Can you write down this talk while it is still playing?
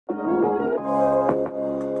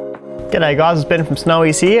G'day guys, it's Ben from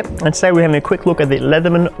Snowy's here, and today we're having a quick look at the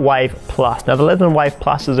Leatherman Wave Plus. Now the Leatherman Wave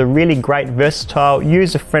Plus is a really great, versatile,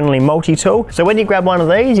 user-friendly multi-tool. So when you grab one of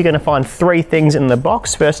these, you're going to find three things in the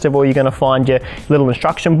box. First of all, you're going to find your little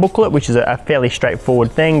instruction booklet, which is a fairly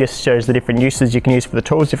straightforward thing. Just shows the different uses you can use for the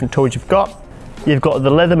tools, different tools you've got. You've got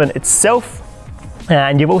the Leatherman itself,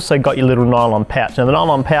 and you've also got your little nylon pouch. Now the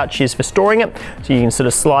nylon pouch is for storing it, so you can sort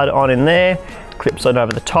of slide it on in there. Clips on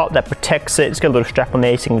over the top, that protects it. It's got a little strap on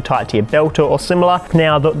there so you can tie it to your belt or similar.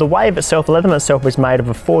 Now the Wave itself, the Leatherman itself, is made of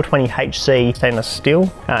a 420HC stainless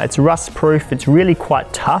steel. It's rust proof, it's really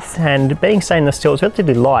quite tough, and being stainless steel, it's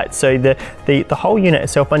relatively light. So the whole unit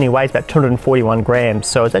itself only weighs about 241 grams.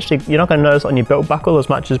 So it's actually, you're not going to notice on your belt buckle as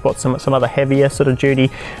much as what some other heavier sort of duty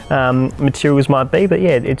materials might be, but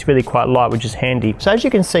yeah, it's really quite light, which is handy. So as you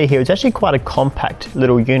can see here, it's actually quite a compact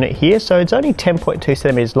little unit here. So it's only 10.2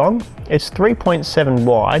 centimeters long. It's 3.7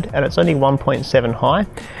 wide, and it's only 1.7 high.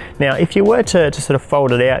 Now, if you were to sort of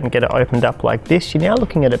fold it out and get it opened up like this, you're now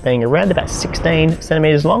looking at it being around about 16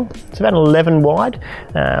 centimeters long. It's about 11 wide.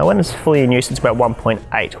 When it's fully in use, it's about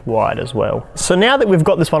 1.8 wide as well. So now that we've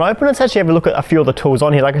got this one open, let's actually have a look at a few of the tools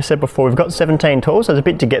on here. Like I said before, we've got 17 tools, so there's a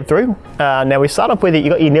bit to get through. Now we start off with it.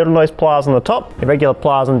 You've got your needle nose pliers on the top, your regular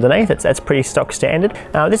pliers underneath. That's pretty stock standard.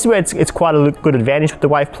 This is where it's quite a good advantage with the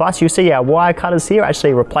Wave Plus. You see our wire cutters here are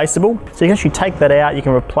actually replaceable. So you can actually take that out, you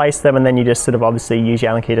can replace them, and then you just sort of obviously use your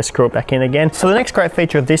Allen key to screw it back in again. So the next great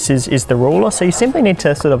feature of this is the ruler. So you simply need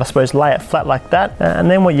to sort of, I suppose, lay it flat like that. And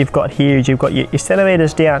then what you've got here is you've got your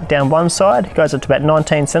centimeters down one side. It goes up to about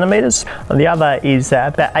 19 centimeters. And the other is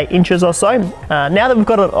about 8 inches or so. Now that we've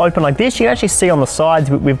got it open like this, you can actually see on the sides,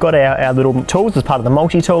 we've got our little tools as part of the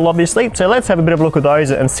multi-tool, obviously. So let's have a bit of a look at those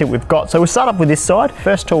and see what we've got. So we'll start up with this side.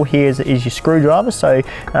 First tool here is your screwdriver. So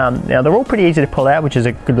now they're all pretty easy to pull out, which is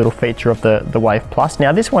a good little feature of the Wave Plus.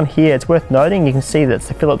 Now this one here, it's worth noting, you can see that's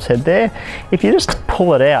the Phillips head there. If you just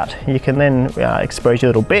pull it out, you can then expose your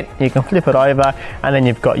little bit, you can flip it over, and then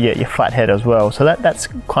you've got your flat head as well. So that's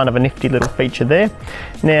kind of a nifty little feature there.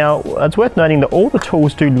 Now it's worth noting that all the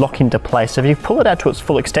tools do lock into place. So if you pull it out to its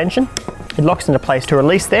full extension, it locks into place. To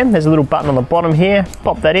release them, there's a little button on the bottom here,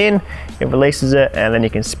 pop that in, it releases it, and then you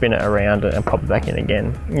can spin it around and pop it back in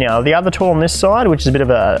again. Now the other tool on this side, which is a bit of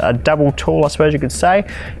a double tool, I suppose you could say,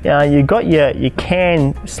 you've got your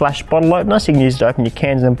can/bottle opener, so you can use it to open your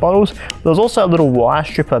cans and bottles. There's also a little wire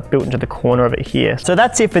stripper built into the corner of it here. So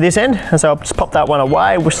that's it for this end, so I'll just pop that one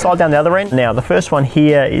away. We'll slide down the other end. Now the first one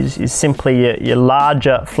here is simply your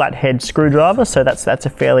larger flathead screwdriver, so that's a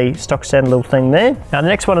fairly stock standard little thing there. Now the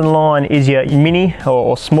next one in line is your mini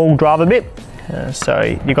or small driver bit. So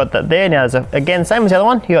you got that there. Now again, same as the other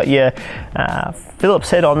one, you got your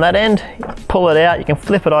Phillips head on that end. Pull it out, you can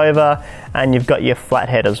flip it over, and you've got your flat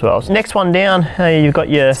head as well. So next one down, you've got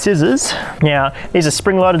your scissors. Now these are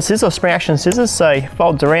spring-loaded scissors, or spring action scissors, so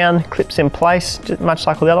folds around, clips in place, just much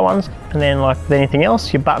like all the other ones. And then like with anything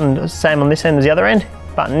else, your button, same on this end as the other end,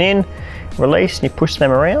 button in, release, and you push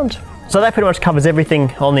them around. So that pretty much covers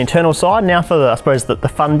everything on the internal side. Now for I suppose the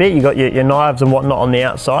fun bit, you got your knives and whatnot on the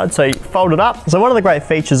outside. So you fold it up. So one of the great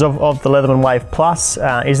features of the Leatherman Wave Plus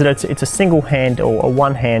is that it's a single hand or a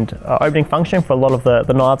one hand opening function for a lot of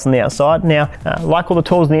the knives on the outside. Now, like all the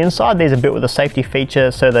tools on the inside, these are built with a safety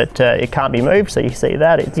feature so that it can't be moved. So you see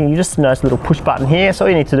that. You just notice a little push button here. So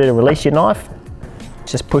all you need to do to release your knife,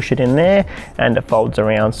 just push it in there and it folds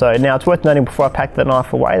around. So now it's worth noting before I pack the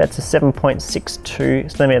knife away, that's a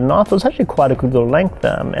 7.62 centimeter knife. It's actually quite a good little length,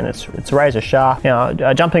 and it's razor sharp. Now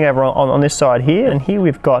jumping over on this side here, and here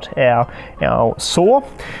we've got our saw.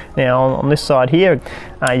 Now on this side here,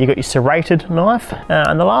 you've got your serrated knife,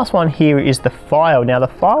 and the last one here is the file. Now the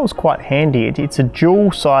file is quite handy. It's a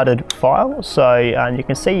dual-sided file, so you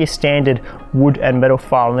can see your standard wood and metal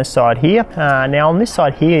file on this side here. Now on this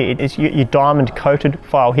side here, it is your diamond coated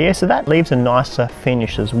file here, so that leaves a nicer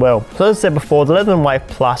finish as well. So as I said before, the Leatherman Wave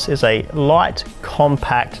Plus is a light,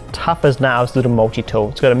 compact, tough as nails little multi-tool.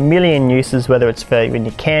 It's got a million uses, whether it's for when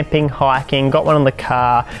you're camping, hiking, got one on the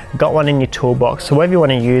car, got one in your toolbox. So wherever you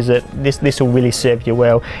want to use it, this will really serve you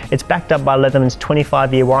well. It's backed up by Leatherman's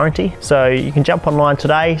 25-year warranty, so you can jump online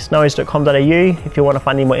today, snowys.com.au, if you want to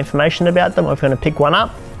find any more information about them, or if you want to pick one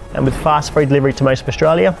up. And with fast free delivery to most of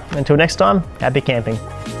Australia. Until next time, happy camping.